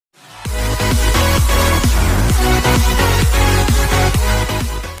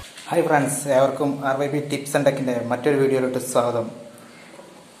Hi friends, ഏവർക്കും RYB tips and ടെക്കിൻ്റെ മറ്റൊരു വീഡിയോയിലോട്ട് സ്വാഗതം.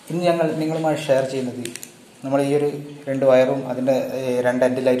 ഇന്ന് ഞങ്ങൾ നിങ്ങളുമായി ഷെയർ ചെയ്യുന്നത് നമ്മൾ ഈ ഒരു രണ്ട് വയറും അതിൻ്റെ രണ്ട്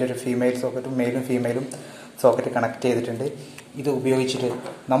എൻഡിലായിട്ടൊരു ഫീമെയിൽ സോക്കറ്റും മെയിലും ഫീമെയിലും സോക്കറ്റ് കണക്ട് ചെയ്തിട്ടുണ്ട്. ഇത് ഉപയോഗിച്ചിട്ട്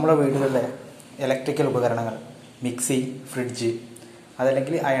നമ്മുടെ വീടുകളിലെ ഇലക്ട്രിക്കൽ ഉപകരണങ്ങൾ, മിക്സി, ഫ്രിഡ്ജ്,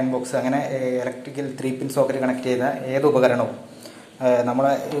 അതല്ലെങ്കിൽ അയൺ ബോക്സ്, അങ്ങനെ ഇലക്ട്രിക്കൽ 3 പിൻ സോക്കറ്റ് കണക്ട് ചെയ്ത ഏത് ഉപകരണവും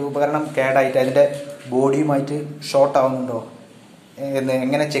നമ്മളെ ഉപകരണം കേടായിട്ട് അതിൻ്റെ ബോഡിയുമായിട്ട് ഷോർട്ട് ആവുന്നുണ്ടോ എന്ന്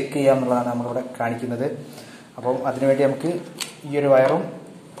എങ്ങനെ ചെക്ക് ചെയ്യാം എന്നുള്ളതാണ് നമ്മളിവിടെ കാണിക്കുന്നത്. അപ്പം അതിനുവേണ്ടി നമുക്ക് ഈ ഒരു വയറും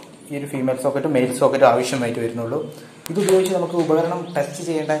ഈ ഒരു ഫീമെയിൽ സോക്കറ്റും മെയിൽ സോക്കറ്റും ആവശ്യമായിട്ട് വരുന്നുള്ളൂ. ഇതുപയോഗിച്ച് നമുക്ക് ഉപകരണം ടെസ്റ്റ്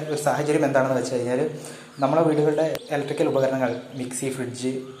ചെയ്യേണ്ട ഒരു സാഹചര്യം എന്താണെന്ന് വെച്ച് കഴിഞ്ഞാൽ, നമ്മുടെ വീടുകളുടെ ഇലക്ട്രിക്കൽ ഉപകരണങ്ങൾ, മിക്സി,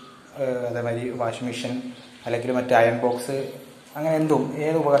 ഫ്രിഡ്ജ്, അതേമാതിരി വാഷിംഗ് മെഷീൻ, അല്ലെങ്കിൽ മറ്റ് അയൺ ബോക്സ്, അങ്ങനെ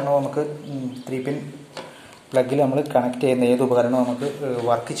ഏത് ഉപകരണവും നമുക്ക് 3 പിൻ പ്ലഗിൽ നമ്മൾ കണക്ട് ചെയ്യുന്ന ഏത് ഉപകരണവും നമുക്ക്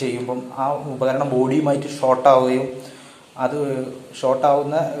വർക്ക് ചെയ്യുമ്പം ആ ഉപകരണം ബോഡിയുമായിട്ട് ഷോർട്ടാവുകയും അത്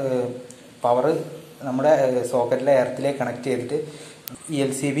ഷോർട്ടാവുന്ന പവർ നമ്മുടെ സോക്കറ്റിലെ എർത്തിലേക്ക് കണക്ട് ചെയ്തിട്ട്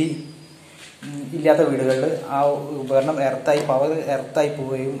LCB ഇല്ലാത്ത വീടുകളിൽ ആ ഉപകരണം പവർ എർത്തായി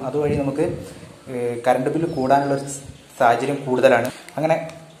പോവുകയും അതുവഴി നമുക്ക് കറണ്ട് ബില്ല് കൂടാനുള്ളൊരു സാഹചര്യം കൂടുതലാണ്. അങ്ങനെ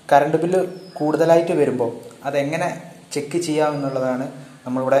കറണ്ട് ബില്ല് കൂടുതലായിട്ട് വരുമ്പോൾ അതെങ്ങനെ ചെക്ക് ചെയ്യാമെന്നുള്ളതാണ്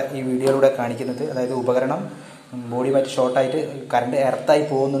നമ്മളിവിടെ ഈ വീഡിയോയിലൂടെ കാണിക്കുന്നത്. അതായത് ഉപകരണം ബോഡിയുമായിട്ട് ഷോർട്ടായിട്ട് കറണ്ട് എർത്തായി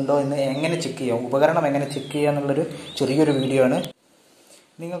പോകുന്നുണ്ടോ എന്ന് എങ്ങനെ ചെക്ക് ചെയ്യാം, ഉപകരണം എങ്ങനെ ചെക്ക് ചെയ്യുക എന്നുള്ളൊരു ചെറിയൊരു വീഡിയോ ആണ്.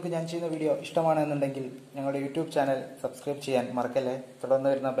 നിങ്ങൾക്ക് ഞാൻ ചെയ്യുന്ന വീഡിയോ ഇഷ്ടമാണെന്നുണ്ടെങ്കിൽ ഞങ്ങളുടെ യൂട്യൂബ് ചാനൽ സബ്സ്ക്രൈബ് ചെയ്യാൻ മറക്കല്ലേ. തുടർന്ന്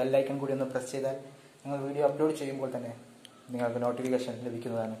വരുന്ന ബെല്ലൈക്കൺ കൂടി ഒന്ന് പ്രസ് ചെയ്താൽ ഞങ്ങൾ വീഡിയോ അപ്ലോഡ് ചെയ്യുമ്പോൾ തന്നെ നിങ്ങൾക്ക് നോട്ടിഫിക്കേഷൻ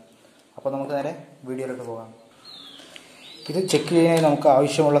ലഭിക്കുന്നതാണ്. അപ്പോൾ നമുക്ക് നേരെ വീഡിയോയിലോട്ട് പോകാം. ഇത് ചെക്ക് ചെയ്യാനായി നമുക്ക്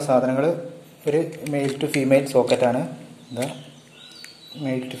ആവശ്യമുള്ള സാധനങ്ങൾ ഒരു മെയിൽ ടു ഫീമെയിൽ സോക്കറ്റാണ്. ഇതാ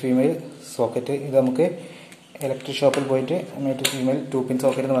മെയിൽ ടു ഫീമെയിൽ സോക്കറ്റ്. ഇത് നമുക്ക് ഇലക്ട്രിക് ഷോപ്പിൽ പോയിട്ട് mail to female 2 pin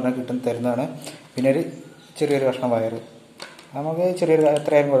socket എന്ന് പറഞ്ഞാൽ തരുന്നതാണ്. പിന്നെ ഒരു ചെറിയൊരു കഷ്ണം വയർ, നമുക്ക്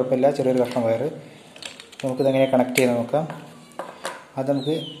എത്രയായാലും കുഴപ്പമില്ല, ചെറിയൊരു കഷ്ണം വയർ. നമുക്കിതെങ്ങനെ കണക്ട് ചെയ്ത് നോക്കാം. അത്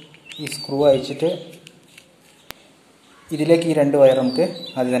നമുക്ക് ഈ സ്ക്രൂ അയച്ചിട്ട് ഇതിലേക്ക് ഈ 2 വയർ നമുക്ക്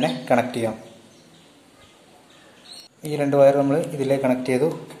ആദ്യം തന്നെ കണക്ട് ചെയ്യാം. ഈ 2 വയർ നമ്മൾ ഇതിലേക്ക് കണക്ട്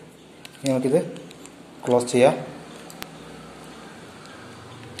ചെയ്തു. നമുക്കിത് ക്ലോസ് ചെയ്യാം.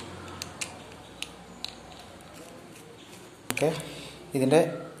 ഓക്കെ, ഇതിൻ്റെ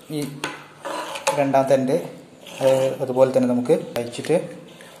ഈ രണ്ടാമത്തെ എൻഡ് അതുപോലെ തന്നെ നമുക്ക് അയച്ചിട്ട്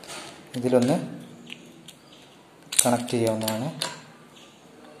ഇതിലൊന്ന് കണക്ട് ചെയ്യാവുന്നതാണ്.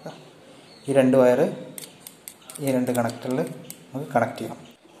 ഈ 2 വയർ ഈ 2 കണക്ടറിൽ നമുക്ക് കണക്ട് ചെയ്യാം.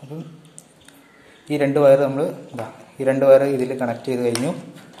 അപ്പം ഈ 2 വയർ നമ്മൾ ഈ 2 വയർ ഇതിൽ കണക്ട് ചെയ്ത് കഴിഞ്ഞു.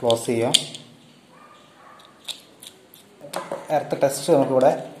 ക്ലോസ് ചെയ്യാം. എർത്ത് ടെസ്റ്റ്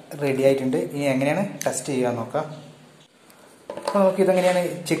നമുക്കിവിടെ റെഡി ആയിട്ടുണ്ട്. ഇനി എങ്ങനെയാണ് ടെസ്റ്റ് ചെയ്യാൻ നോക്കാം. അപ്പോൾ നമുക്കിതെങ്ങനെയാണ്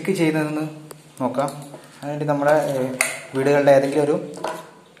ചെക്ക് ചെയ്യുന്നതെന്ന് നോക്കാം. അതിനുവേണ്ടി നമ്മുടെ വീടുകളുടെ ഏതെങ്കിലും ഒരു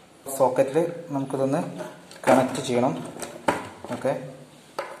സോക്കറ്റിൽ നമുക്കിതൊന്ന് കണക്ട് ചെയ്യണം. ഓക്കെ,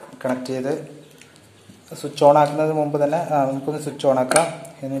 കണക്ട് ചെയ്ത് സ്വിച്ച് ഓൺ ആക്കുന്നതിന് മുമ്പ് തന്നെ നമുക്കൊന്ന് സ്വിച്ച് ഓൺ ആക്കാം.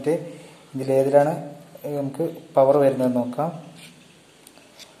 എന്നിട്ട് ഇതിലേതിലാണ് നമുക്ക് പവർ വരുന്നതെന്ന് നോക്കാം.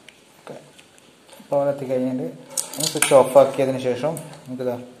 ഓക്കെ, പവർ എത്തിക്കഴിഞ്ഞിട്ട് സ്വിച്ച് ഓഫ് ആക്കിയതിന് ശേഷം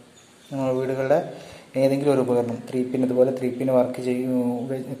നമുക്കിതാ നമ്മുടെ വീടുകളുടെ ഏതെങ്കിലും ഒരു ഉപകരണം 3 പിൻ, ഇതുപോലെ 3 പിൻ വർക്ക് ചെയ്യും,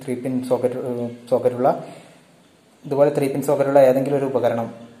 3 പിൻ സോക്കറ്റുള്ള ഇതുപോലെ 3 പിൻ സോക്കറ്റുള്ള ഏതെങ്കിലും ഒരു ഉപകരണം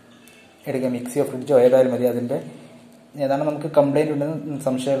എടുക്കുക. മിക്സിയോ ഫ്രിഡ്ജോ ഏതായാലും മതി. അതിൻ്റെ ഏതാണ് നമുക്ക് കംപ്ലൈൻറ്റ് ഉണ്ടെന്ന്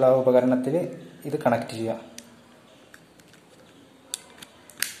സംശയമുള്ള ആ ഉപകരണത്തിൽ ഇത് കണക്ട് ചെയ്യുക.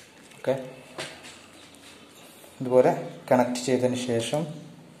 ഓക്കെ, ഇതുപോലെ കണക്ട് ചെയ്തതിന് ശേഷം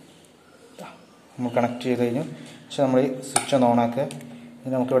നമ്മൾ കണക്ട് ചെയ്ത് കഴിഞ്ഞു. പക്ഷെ നമ്മൾ ഈ സ്വിച്ച് ഒന്ന് ഓണാക്കുക.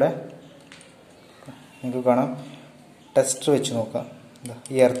 ഇത് നമുക്കിവിടെ നിങ്ങൾക്ക് കാണാം, ടെസ്റ്റർ വെച്ച് നോക്കാം.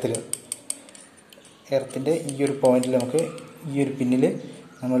 ഈ എർത്തിൻ്റെ ഈ ഒരു പോയിന്റിൽ നമുക്ക് ഈ ഒരു പിന്നിൽ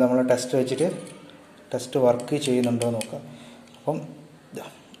നമ്മളെ ടെസ്റ്റ് വെച്ചിട്ട് ടെസ്റ്റ് വർക്ക് ചെയ്യുന്നുണ്ടോ എന്ന് നോക്കാം. അപ്പം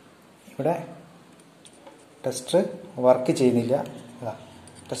ഇവിടെ ടെസ്റ്റ് വർക്ക് ചെയ്യുന്നില്ല,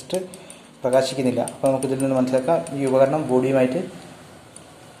 ടെസ്റ്റ് പ്രകാശിക്കുന്നില്ല. അപ്പോൾ നമുക്കിതിൽ നിന്ന് മനസ്സിലാക്കാം ഈ ഉപകരണം ബോഡിയുമായിട്ട്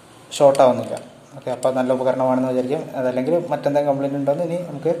ഷോർട്ടാവുന്നില്ല. ഓക്കെ, അപ്പോൾ നല്ല ഉപകരണമാണെന്ന് വിചാരിക്കും. അതല്ലെങ്കിൽ മറ്റെന്തെങ്കിലും കംപ്ലൈൻറ്റ് ഉണ്ടോയെന്ന് ഇനി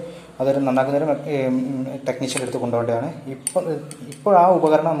നമുക്ക് അതൊരു നന്നാക്കുന്നൊരു ടെക്നീഷ്യൻ എടുത്ത് കൊണ്ടുപോകേണ്ടതാണ്. ഇപ്പോൾ ആ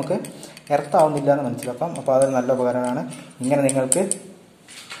ഉപകരണം നമുക്ക് എർത്താവുന്നില്ല എന്ന് മനസ്സിലാക്കാം. അപ്പോൾ അതൊരു നല്ല ഉപകരണമാണ്. ഇങ്ങനെ നിങ്ങൾക്ക്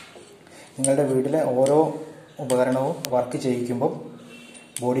നിങ്ങളുടെ വീട്ടിലെ ഓരോ ഉപകരണവും വർക്ക് ചെയ്യിക്കുമ്പോൾ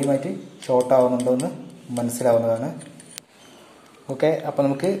ബോഡിയുമായിട്ട് ഷോർട്ടാവുന്നുണ്ടോ എന്ന് മനസ്സിലാവുന്നതാണ്. ഓക്കെ, അപ്പോൾ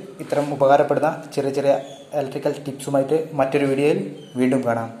നമുക്ക് ഇത്തരം ഉപകാരപ്പെടുന്ന ചെറിയ ഇലക്ട്രിക്കൽ ടിപ്സുമായിട്ട് മറ്റൊരു വീഡിയോയിൽ വീണ്ടും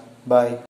കാണാം. ബൈ.